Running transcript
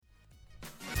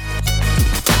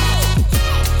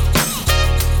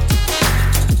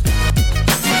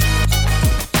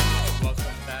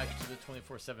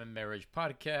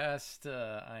Marriage Podcast.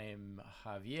 I am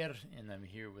Javier, and I'm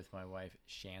here with my wife,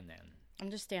 Shannon. I'm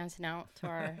just dancing out to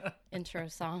our intro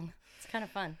song. It's kind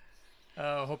of fun.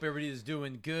 Hope everybody is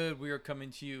doing good. We are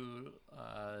coming to you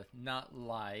not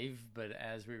live, but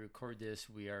as we record this,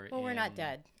 we are We're not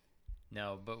dead.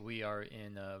 No, but we are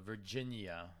in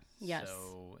Virginia. Yes.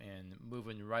 So, and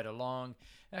moving right along.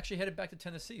 Actually headed back to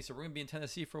Tennessee. So we're going to be in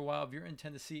Tennessee for a while. If you're in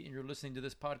Tennessee and you're listening to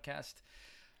this podcast,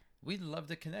 we'd love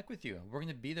to connect with you. We're going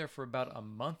to be there for about a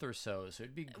month or so. So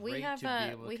it'd be great to be able to connect with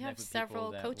people. We have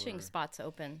several coaching spots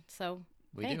open. So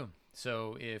we do.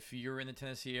 So if you're in the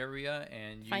Tennessee area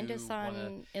and you find us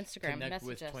on Instagram, connect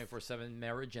message with 24/7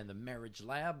 Marriage and the Marriage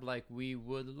Lab, like we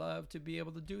would love to be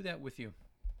able to do that with you.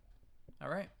 All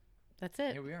right. That's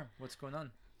it. Here we are. What's going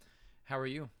on? How are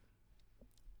you?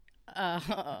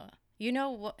 You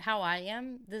know how I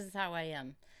am? This is how I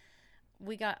am.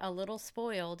 We got a little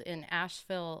spoiled in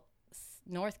Asheville,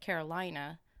 North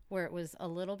Carolina, where it was a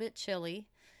little bit chilly,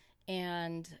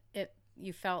 and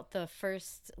you felt the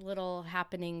first little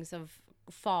happenings of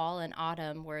fall and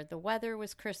autumn where the weather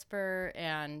was crisper,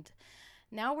 and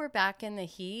now we're back in the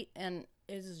heat, and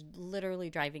it is literally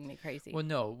driving me crazy. Well,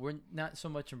 no, we're not so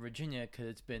much in Virginia because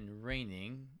it's been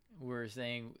raining. We're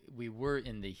saying we were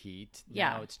in the heat.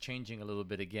 Yeah. Now it's changing a little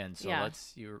bit again. So yeah.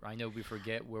 I know we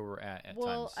forget where we're at times.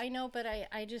 Well, I know, but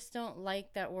I just don't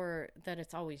like that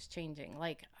it's always changing.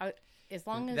 Like, as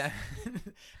long as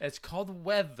it's called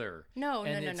weather. No.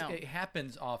 It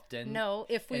happens often. No,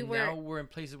 now we're in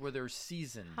places where there's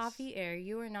seasons. Javier,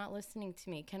 you are not listening to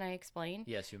me. Can I explain?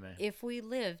 Yes, you may. If we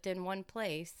lived in one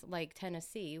place like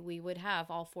Tennessee, we would have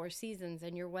all four seasons,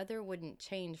 and your weather wouldn't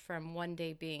change from one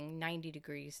day being 90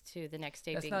 degrees to the next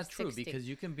day being 60. That's not true, because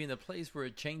you can be in a place where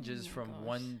it changes from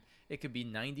one. It could be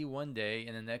 90 one day,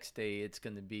 and the next day it's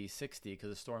going to be 60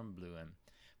 because a storm blew in.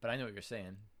 But I know what you're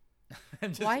saying.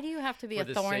 Why do you have to be a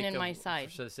thorn in my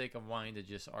side? For the sake of wanting to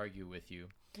just argue with you.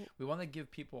 We want to give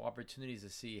people opportunities to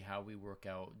see how we work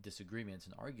out disagreements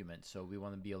and arguments. So we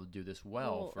want to be able to do this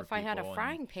well for if people. I had a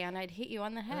frying pan, I'd hit you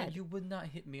on the head. You would not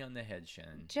hit me on the head,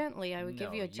 Shannon. Gently, I would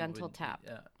give you a gentle tap.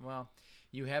 Well,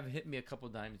 you have hit me a couple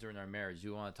of times during our marriage. Do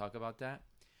you want to talk about that?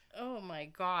 Oh my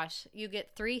gosh. You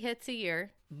get 3 hits a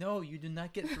year. No, you do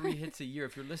not get 3 hits a year.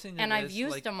 If you're listening to and this, I've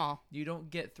used them all. You don't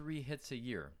get 3 hits a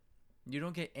year. You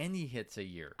don't get any hits a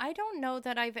year. I don't know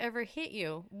that I've ever hit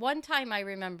you. One time I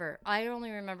remember. I only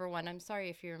remember one. I'm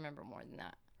sorry if you remember more than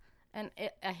that. And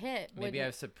a hit. Maybe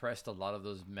I've suppressed a lot of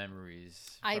those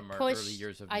memories from our early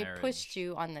years of marriage. I pushed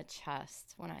you on the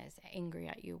chest when I was angry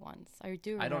at you once. I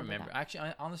do remember. I don't remember. That.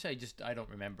 Actually, honestly, I don't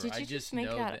remember. Did you just make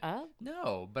that up?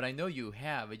 No, but I know you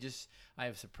have. I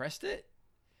have suppressed it.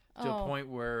 To a point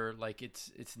where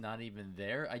it's not even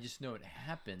there. I just know it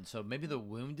happened. So maybe the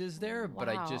wound is there, but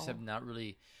I just have not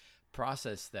really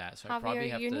processed that. So Javier, I probably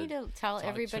have you need to tell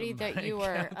everybody that you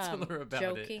are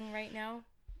joking right now.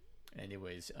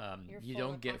 Anyways, you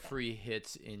don't get free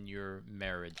hits in your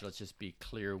marriage. Let's just be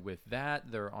clear with that.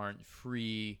 There aren't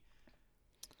free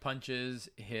punches,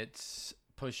 hits,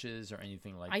 pushes, or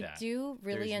anything like that. I do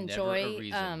really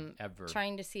enjoy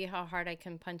trying to see how hard I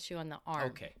can punch you on the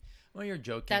arm. Okay. Well, you're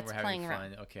joking. That's we're having fun.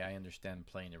 around. Okay, I understand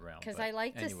playing around. Because I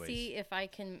like to see if I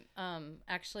can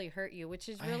actually hurt you, which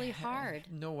is really hard. I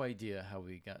have no idea how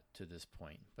we got to this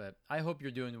point, but I hope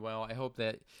you're doing well. I hope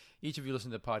that each of you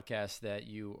listen to the podcast, that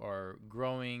you are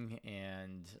growing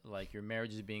and like your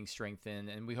marriage is being strengthened.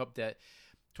 And we hope that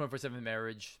 24/7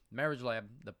 Marriage Lab,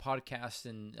 the podcast,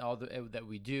 and all that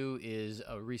we do is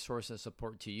a resource and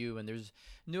support to you. And there's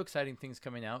new exciting things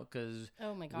coming out because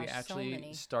we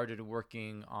actually started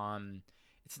working on.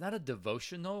 It's not a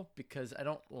devotional because I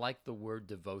don't like the word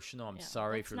devotional. I'm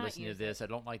sorry if you're listening to this. I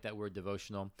don't like that word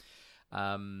devotional.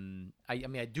 I mean,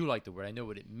 I do like the word. I know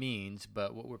what it means,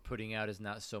 but what we're putting out is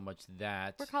not so much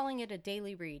that. We're calling it a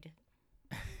daily read.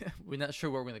 We're not sure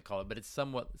what we're going to call it, but it's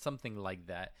something like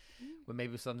that. Well,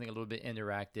 maybe something a little bit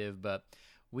interactive, but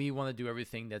we want to do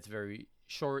everything that's very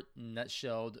short,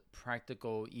 nutshelled,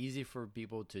 practical, easy for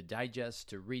people to digest,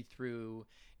 to read through.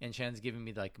 And Shannon's giving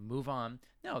me move on.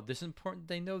 No, this is important.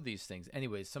 They know these things.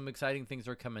 Anyways, some exciting things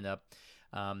are coming up,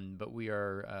 but we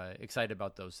are excited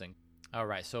about those things. All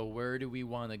right, so where do we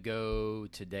want to go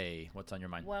today? What's on your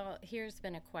mind? Well, here's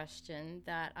been a question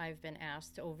that I've been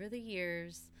asked over the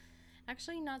years.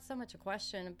 Actually, not so much a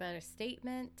question, but a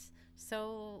statement.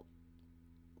 So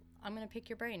I'm going to pick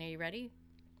your brain. Are you ready?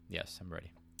 Yes, I'm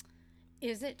ready.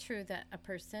 Is it true that a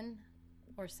person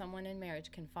or someone in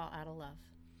marriage can fall out of love?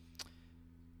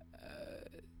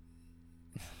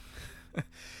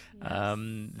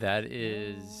 That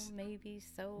is maybe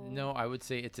so. No, I would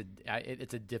say it's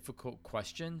a difficult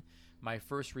question my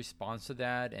first response to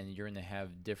that, and you're going to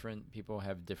have different people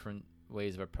have different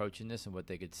ways of approaching this and what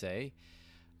they could say.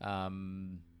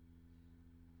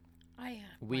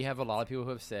 We have a lot of people who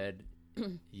have said,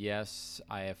 yes,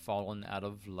 I have fallen out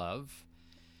of love.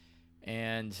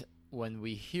 And when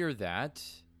we hear that,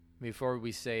 before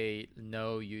we say,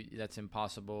 no, that's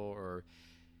impossible, or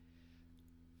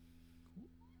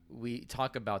we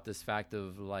talk about this fact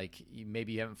of like,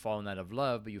 maybe you haven't fallen out of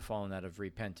love, but you've fallen out of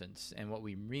repentance. And what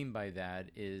we mean by that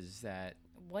is that,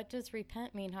 what does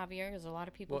repent mean, Javier? There's a lot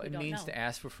of people who don't know. Well, it means to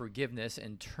ask for forgiveness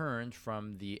and turn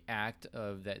from the act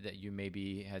of that you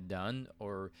maybe had done,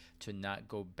 or to not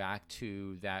go back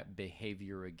to that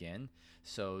behavior again.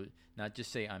 So not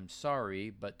just say, I'm sorry,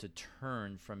 but to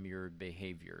turn from your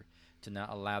behavior, to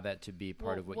not allow that to be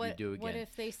part of what you do again. What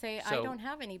if they say, I don't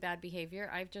have any bad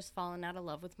behavior, I've just fallen out of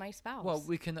love with my spouse? Well,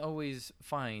 we can always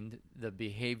find the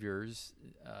behaviors,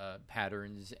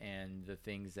 patterns, and the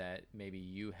things that maybe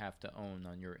you have to own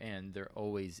on your end. There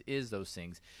always is those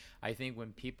things. I think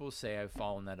when people say, I've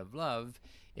fallen out of love,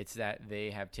 it's that they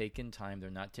have taken time.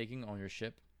 They're not taking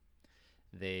ownership.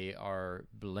 They are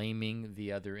blaming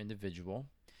the other individual.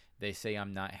 They say,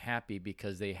 I'm not happy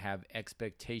because they have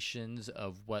expectations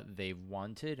of what they've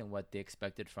wanted and what they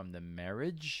expected from the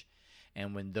marriage.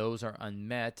 And when those are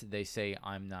unmet, they say,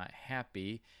 I'm not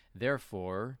happy.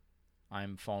 Therefore,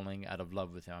 I'm falling out of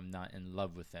love with them. I'm not in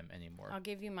love with them anymore. I'll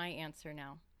give you my answer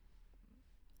now.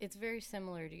 It's very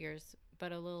similar to yours,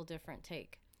 but a little different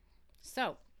take.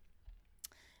 So,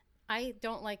 I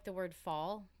don't like the word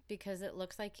fall, because it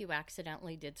looks like you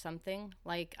accidentally did something.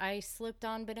 Like, I slipped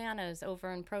on bananas over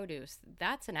in produce.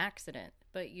 That's an accident,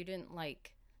 but you didn't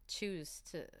like choose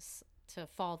to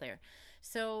fall there.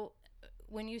 So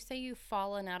when you say you've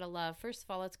fallen out of love, first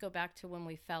of all, let's go back to when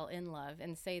we fell in love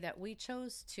and say that we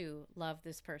chose to love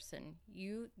this person.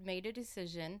 You made a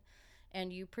decision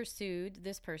and you pursued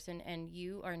this person and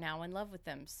you are now in love with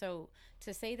them. So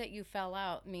to say that you fell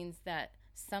out means that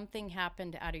something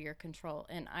happened out of your control.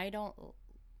 And I don't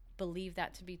believe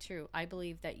that to be true. I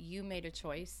believe that you made a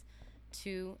choice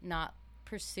to not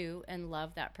pursue and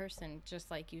love that person, just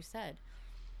like you said.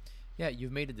 Yeah,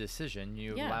 you've made a decision.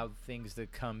 You allowed things to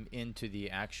come into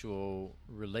the actual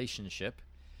relationship.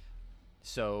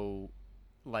 So,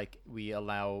 like, we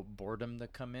allow boredom to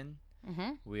come in.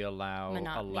 Mm-hmm. We allow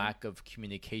a lack of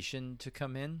communication to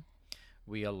come in.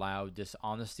 We allow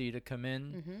dishonesty to come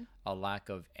in, a lack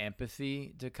of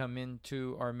empathy to come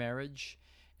into our marriage.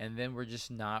 And then we're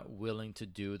just not willing to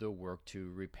do the work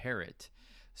to repair it.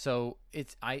 So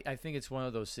I think it's one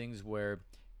of those things where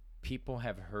people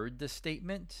have heard the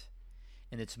statement,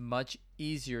 and it's much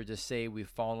easier to say we've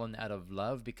fallen out of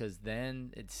love, because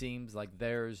then it seems like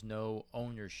there's no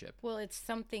ownership. Well, it's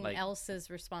something else's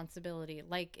responsibility.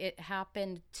 Like, it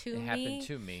happened to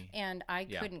me, and I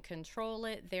couldn't control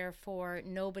it. Therefore,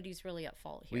 nobody's really at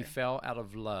fault here. We fell out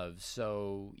of love.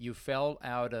 So you fell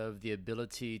out of the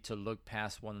ability to look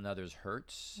past one another's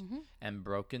hurts and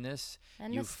brokenness.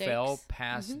 And you mistakes. fell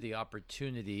past the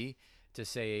opportunity to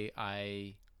say,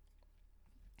 I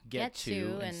get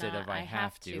to instead of I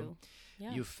have to.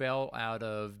 Yeah. You fell out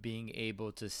of being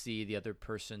able to see the other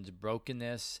person's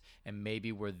brokenness and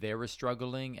maybe where they were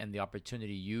struggling, and the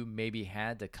opportunity you maybe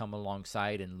had to come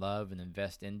alongside and love and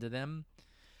invest into them.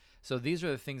 So these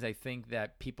are the things I think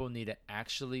that people need to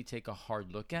actually take a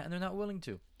hard look at, and they're not willing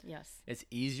to. Yes. It's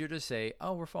easier to say,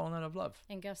 oh, we're falling out of love.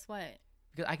 And guess what?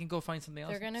 Because I can go find something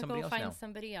else. They're going to go find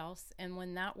somebody else, and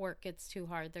when that work gets too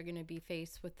hard, they're going to be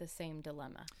faced with the same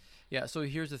dilemma. Yeah, so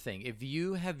here's the thing. If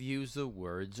you have used the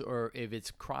words, or if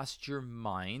it's crossed your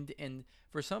mind, and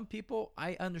for some people,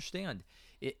 I understand.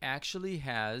 It actually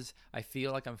has, I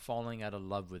feel like I'm falling out of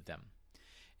love with them.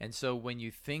 And so when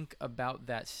you think about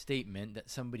that statement that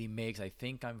somebody makes, I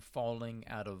think I'm falling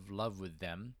out of love with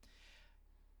them,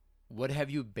 what have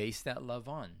you based that love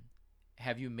on?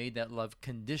 Have you made that love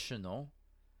conditional?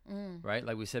 Right?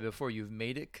 Like we said before, you've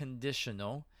made it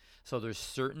conditional. So there's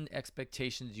certain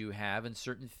expectations you have and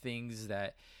certain things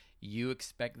that you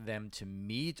expect them to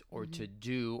meet or to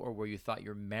do, or where you thought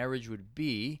your marriage would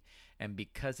be. And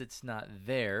because it's not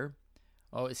there,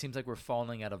 it seems like we're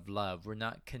falling out of love. We're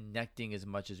not connecting as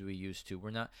much as we used to.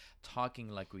 We're not talking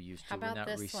like we used to. We're not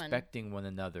respecting one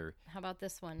another. How about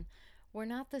this one? We're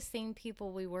not the same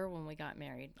people we were when we got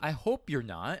married. I hope you're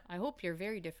not. I hope you're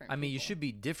very different. I mean, you should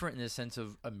be different in the sense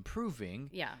of improving.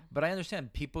 Yeah. But I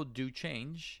understand people do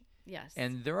change. Yes.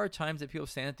 And there are times that people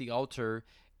stand at the altar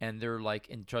and they're like,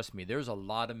 and trust me, there's a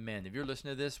lot of men, if you're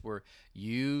listening to this, where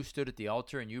you stood at the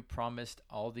altar and you promised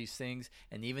all these things,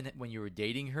 and even when you were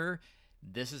dating her,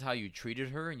 this is how you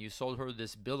treated her, and you sold her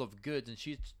this bill of goods, and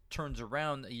she turns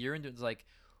around a year into it, it's like,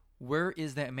 where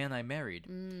is that man I married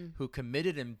who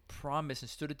committed and promised and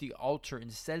stood at the altar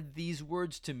and said these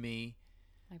words to me?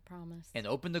 I promise. And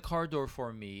opened the car door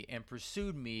for me and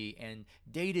pursued me and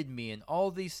dated me and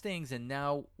all these things. And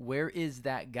now where is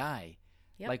that guy?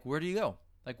 Yep. Like, where do you go?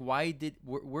 Like,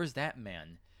 where's that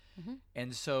man? Mm-hmm.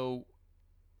 And so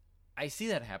I see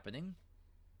that happening.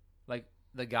 Like,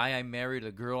 the guy I married,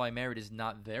 the girl I married is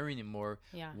not there anymore.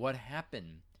 Yeah. What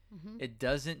happened? Mm-hmm. It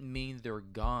doesn't mean they're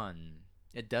gone.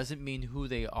 It doesn't mean who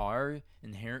they are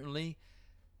inherently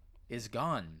is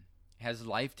gone. Has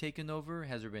life taken over?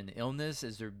 Has there been illness?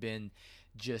 Has there been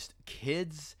just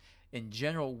kids? In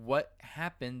general, what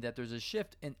happened that there's a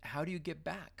shift? And how do you get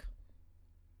back?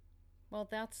 Well,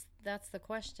 that's the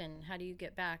question. How do you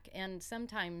get back? And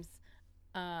sometimes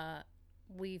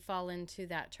we fall into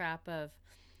that trap of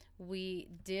we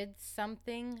did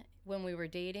something when we were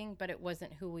dating, but it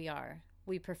wasn't who we are.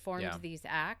 We performed these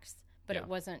acts, but it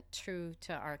wasn't true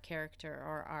to our character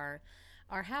or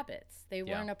our habits. They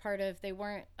weren't they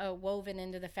weren't woven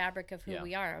into the fabric of who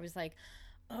we are. I was like,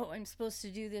 oh, I'm supposed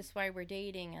to do this while we're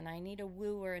dating, and I need a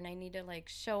wooer, and I need to like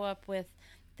show up with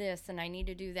this, and I need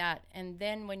to do that. And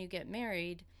then when you get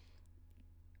married,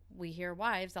 we hear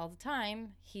wives all the time,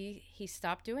 he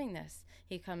stopped doing this.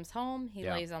 He comes home, he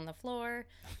lays on the floor,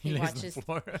 he watches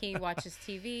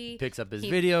TV, picks up his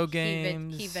video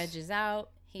games, he veggies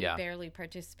out, he barely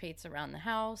participates around the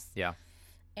house. Yeah.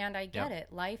 And I get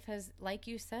it. Life has, like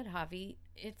you said, Javi,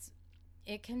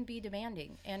 it can be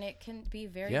demanding, and it can be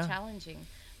very challenging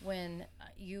when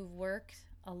you've worked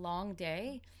a long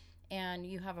day and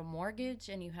you have a mortgage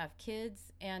and you have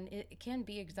kids, and it can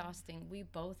be exhausting. We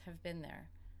both have been there.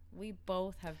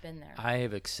 I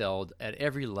have excelled at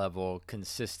every level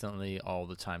consistently all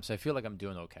the time. So I feel like I'm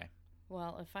doing okay.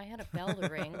 Well, if I had a bell to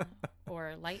ring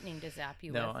or lightning to zap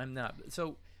you with. No, I'm not.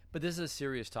 So, but this is a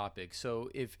serious topic. So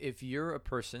if you're a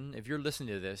person, if you're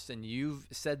listening to this and you've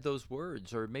said those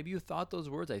words, or maybe you thought those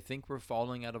words, I think we're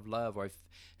falling out of love, or I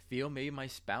feel maybe my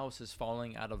spouse is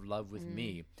falling out of love with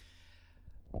me.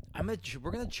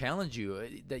 We're going to challenge you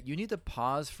that you need to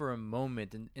pause for a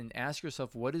moment and ask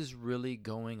yourself, what is really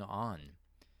going on?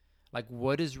 Like,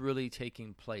 what is really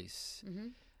taking place? Mm-hmm.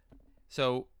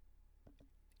 So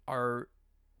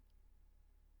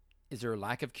is there a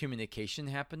lack of communication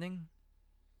happening?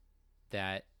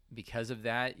 That because of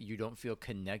that, you don't feel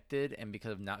connected, and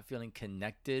because of not feeling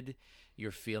connected,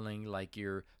 you're feeling like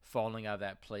you're falling out of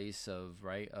that place of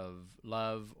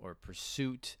love or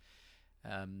pursuit.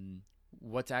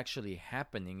 What's actually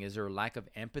happening? Is there a lack of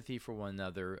empathy for one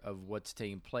another of what's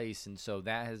taking place? And so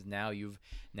that has you've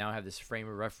have this frame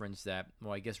of reference that,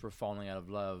 well, I guess we're falling out of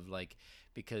love, like,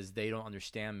 because they don't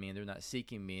understand me and they're not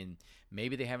seeking me, and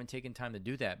maybe they haven't taken time to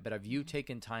do that. But have you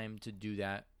taken time to do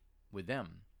that with them?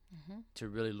 Mm-hmm. To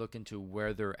really look into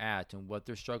where they're at and what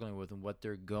they're struggling with and what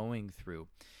they're going through.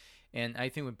 And I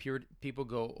think when people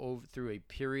go through a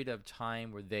period of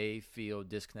time where they feel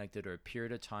disconnected, or a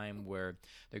period of time where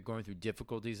they're going through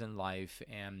difficulties in life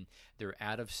and they're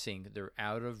out of sync, they're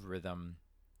out of rhythm,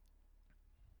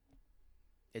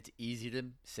 it's easy to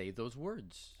say those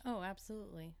words. Oh,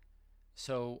 absolutely.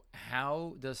 So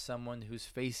how does someone who's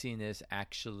facing this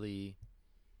actually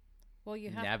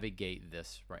navigate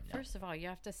this right now? First of all, you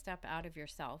have to step out of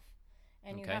yourself,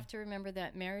 and you have to remember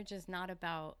that marriage is not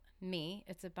about me.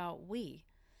 It's about we.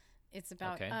 It's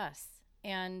about us.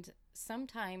 And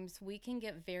sometimes we can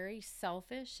get very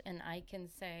selfish, and I can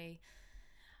say,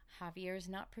 Javier's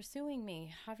not pursuing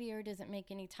me. Javier doesn't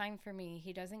make any time for me.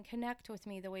 He doesn't connect with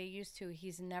me the way he used to.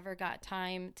 He's never got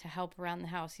time to help around the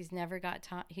house. He's never got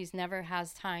time. He's never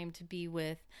has time to be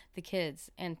with the kids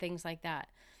and things like that.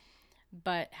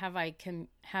 But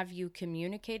have you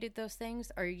communicated those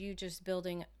things? Or are you just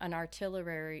building an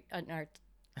artillery?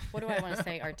 What do I want to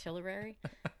say? Artillery?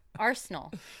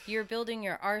 Arsenal. You're building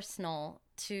your arsenal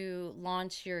to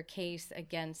launch your case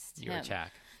against your him.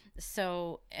 Attack.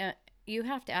 So you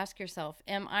have to ask yourself,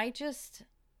 am I just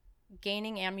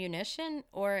gaining ammunition,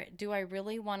 or do I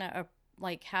really want to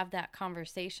have that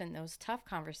conversation, those tough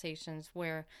conversations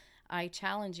where I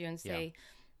challenge you and say,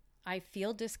 I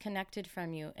feel disconnected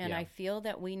from you, and I feel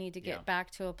that we need to get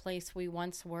back to a place we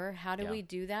once were. How do we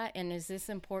do that? And is this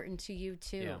important to you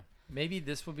too? Yeah. Maybe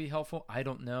this will be helpful. I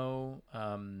don't know.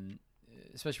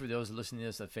 Especially for those listening to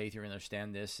this of faith, you're going to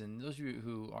understand this. And those of you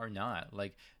who are not,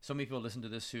 like, so many people listen to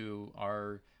this who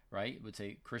are, would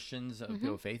say Christians,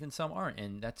 people of faith, and some aren't.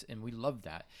 And we love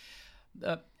that.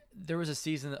 There was a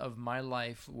season of my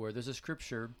life where there's a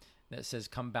scripture that says,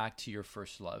 come back to your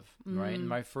first love, right? And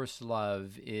my first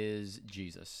love is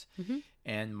Jesus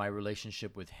and my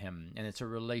relationship with him. And it's a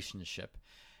relationship.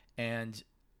 And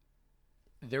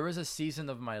there was a season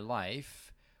of my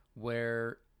life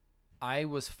where I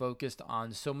was focused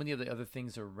on so many of the other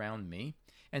things around me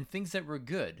and things that were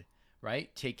good,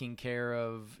 right? Taking care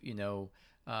of,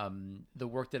 the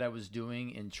work that I was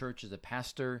doing in church as a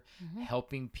pastor,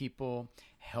 helping people,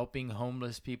 helping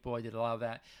homeless people. I did a lot of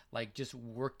that, like just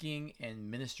working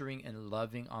and ministering and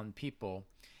loving on people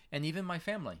and even my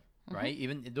family, right?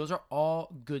 Even those are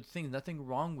all good things, nothing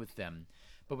wrong with them.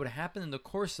 But what happened in the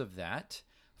course of that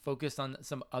focused on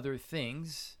some other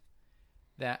things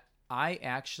that I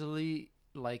actually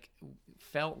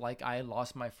felt like I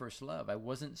lost my first love. I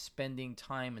wasn't spending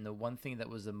time in the one thing that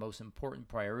was the most important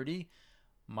priority,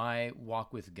 my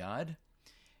walk with God.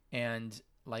 And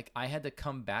I had to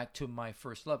come back to my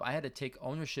first love. I had to take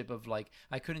ownership of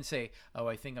I couldn't say, oh,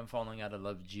 I think I'm falling out of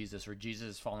love with Jesus, or Jesus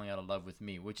is falling out of love with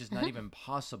me, which is not even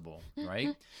possible,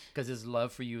 right? Because his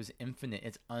love for you is infinite.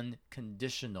 It's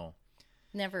unconditional.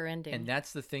 Never ending. And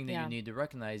that's the thing that you need to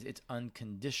recognize. It's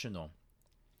unconditional.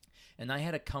 And I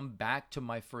had to come back to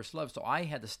my first love. So I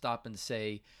had to stop and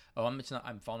say, oh,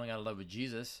 I'm falling out of love with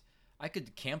Jesus. I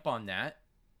could camp on that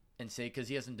and say, because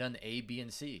he hasn't done A, B,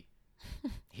 and C.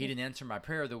 He didn't answer my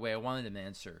prayer the way I wanted him to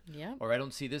answer. Yeah. Or I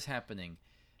don't see this happening.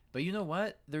 But you know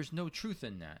what? There's no truth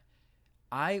in that.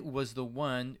 I was the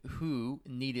one who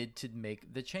needed to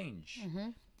make the change.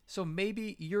 So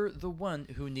maybe you're the one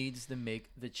who needs to make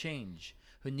the change,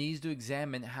 who needs to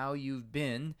examine how you've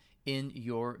been in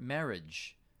your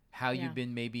marriage, how you've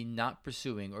been maybe not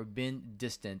pursuing or been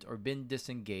distant or been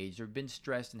disengaged or been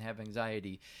stressed and have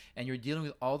anxiety. And you're dealing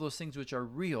with all those things which are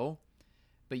real,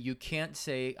 but you can't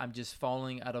say, I'm just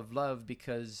falling out of love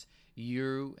because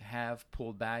you have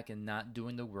pulled back and not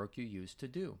doing the work you used to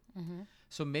do.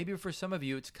 So maybe for some of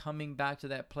you, it's coming back to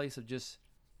that place of just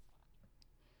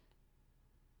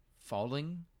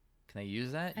falling. Can I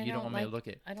use that? You don't want me to look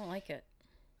at it. I don't like it.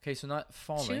 Okay, so not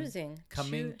falling. Choosing.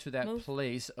 Coming to that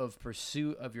place of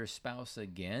pursuit of your spouse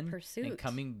again. Pursuit. And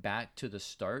coming back to the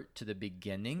start, to the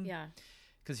beginning. Yeah.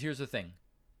 Because here's the thing.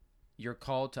 You're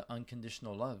called to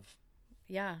unconditional love.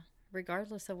 Yeah,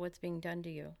 regardless of what's being done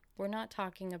to you. We're not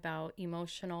talking about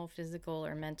emotional, physical,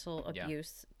 or mental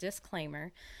abuse.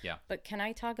 Disclaimer. Yeah. But can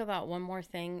I talk about one more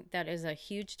thing that is a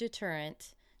huge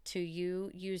deterrent to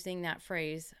you using that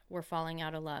phrase, we're falling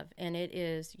out of love? And it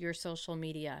is your social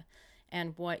media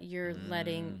and what you're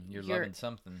letting... You're loving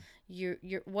something.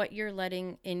 What you're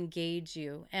letting engage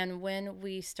you. And when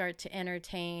we start to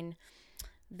entertain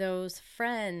those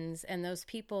friends and those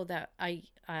people that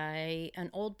an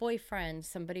old boyfriend,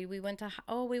 somebody we went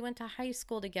to high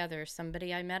school together,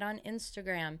 somebody I met on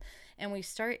Instagram, and we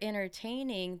start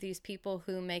entertaining these people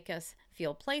who make us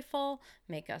feel playful,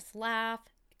 make us laugh.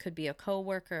 Could be a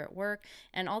coworker at work,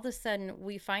 and all of a sudden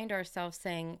we find ourselves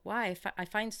saying, "Why? I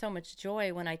find so much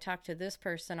joy when I talk to this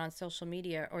person on social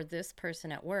media or this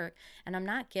person at work, and I'm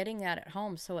not getting that at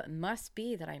home. So it must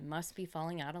be that I must be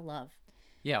falling out of love."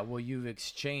 Yeah, well, you've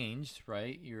exchanged,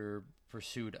 right, your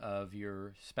pursuit of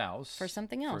your spouse for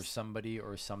something else, for somebody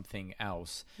or something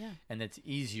else. Yeah. And it's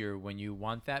easier when you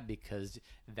want that because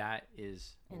that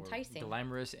is enticing,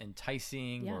 glamorous,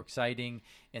 enticing, more exciting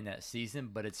in that season,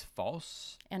 but it's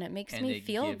false. And it makes me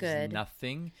feel good.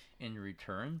 Nothing in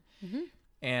return.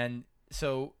 And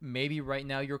so maybe right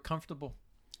now you're comfortable.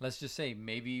 Let's just say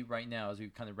maybe right now, as we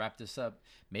kind of wrap this up,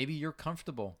 maybe you're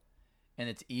comfortable. And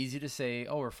it's easy to say,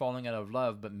 oh, we're falling out of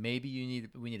love, but maybe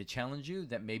we need to challenge you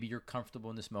that maybe you're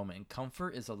comfortable in this moment. And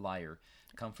comfort is a liar.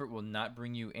 Comfort will not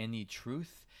bring you any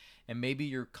truth. And maybe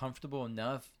you're comfortable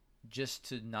enough just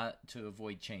to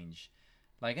avoid change.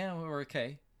 Like, we're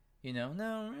okay.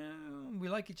 No, we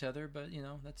like each other, but,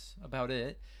 that's about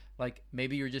it. Like,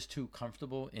 maybe you're just too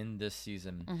comfortable in this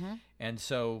season. And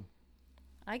so...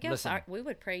 I guess we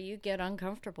would pray you get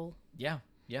uncomfortable.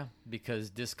 Yeah, because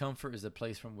discomfort is a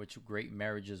place from which great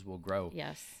marriages will grow.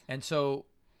 Yes. And so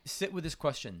sit with this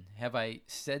question. Have I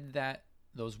said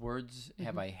those words?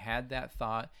 Have I had that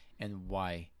thought? And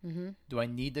why? Do I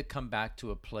need to come back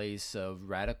to a place of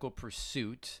radical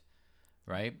pursuit,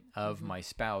 right, of my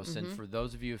spouse? And for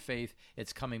those of you of faith,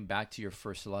 it's coming back to your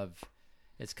first love.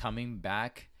 It's coming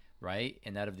back, right?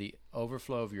 And out of the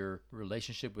overflow of your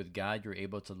relationship with God, you're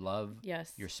able to love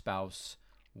your spouse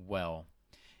well.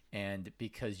 And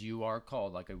because you are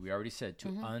called, like we already said, to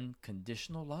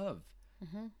unconditional love.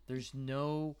 There's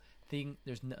nothing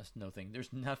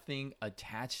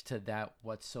attached to that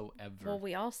whatsoever. Well,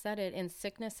 we all said it in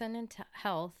sickness and in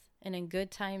health, and in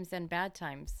good times and bad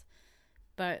times.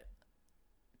 But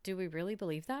do we really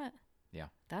believe that? Yeah.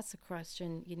 That's a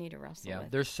question you need to wrestle Yeah,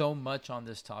 with. there's so much on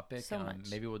this topic. So much.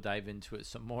 Maybe we'll dive into it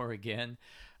some more again.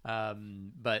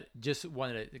 But just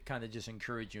wanted to kind of just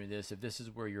encourage you in this. If this is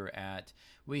where you're at,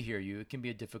 we hear you. It can be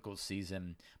a difficult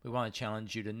season. We want to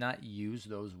challenge you to not use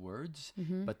those words,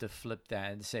 but to flip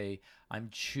that and say, I'm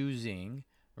choosing,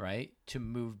 right, to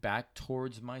move back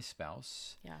towards my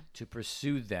spouse, to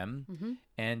pursue them,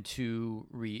 and to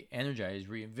re-energize,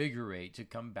 reinvigorate, to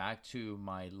come back to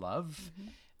my love.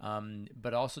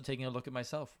 But also taking a look at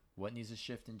myself. What needs to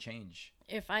shift and change?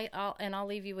 I'll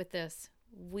leave you with this.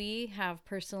 We have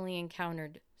personally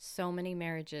encountered so many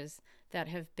marriages that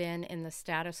have been in the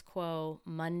status quo,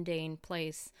 mundane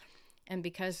place. And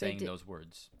because saying those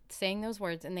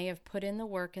words, and they have put in the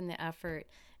work and the effort,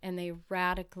 and they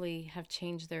radically have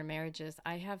changed their marriages.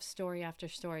 I have story after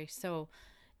story. So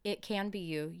it can be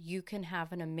you. You can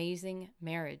have an amazing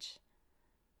marriage.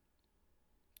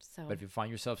 So, but if you find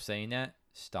yourself saying that,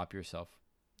 stop yourself.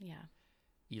 Yeah.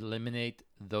 Eliminate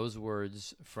those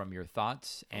words from your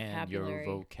thoughts and your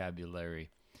vocabulary.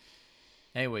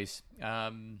 Anyways,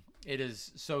 it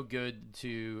is so good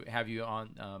to have you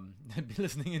on, be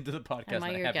listening into the podcast. Am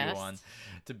I your guest? You on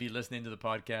to be listening to the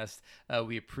podcast.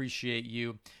 We appreciate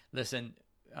you. Listen,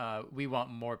 we want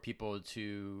more people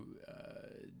to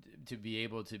be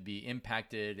able to be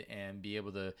impacted and be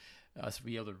able to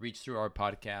reach through our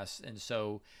podcast. And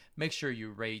so make sure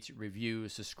you rate, review,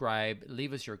 subscribe,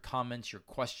 leave us your comments, your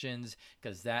questions,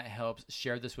 because that helps.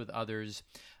 Share this with others,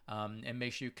 and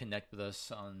make sure you connect with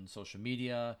us on social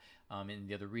media and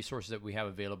the other resources that we have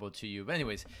available to you. But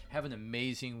anyways, have an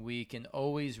amazing week, and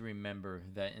always remember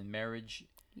that in marriage,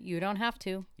 you don't have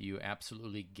to. You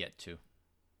absolutely get to.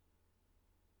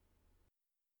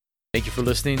 Thank you for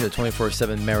listening to the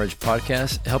 24/7 Marriage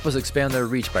Podcast. Help us expand our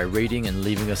reach by rating and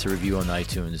leaving us a review on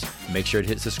iTunes. Make sure to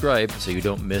hit subscribe so you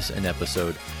don't miss an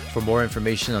episode. For more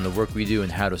information on the work we do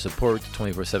and how to support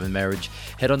 24/7 Marriage,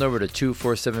 head on over to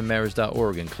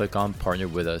 247marriage.org and click on Partner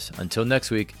with Us. Until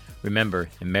next week, remember,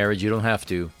 in marriage you don't have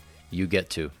to, you get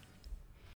to.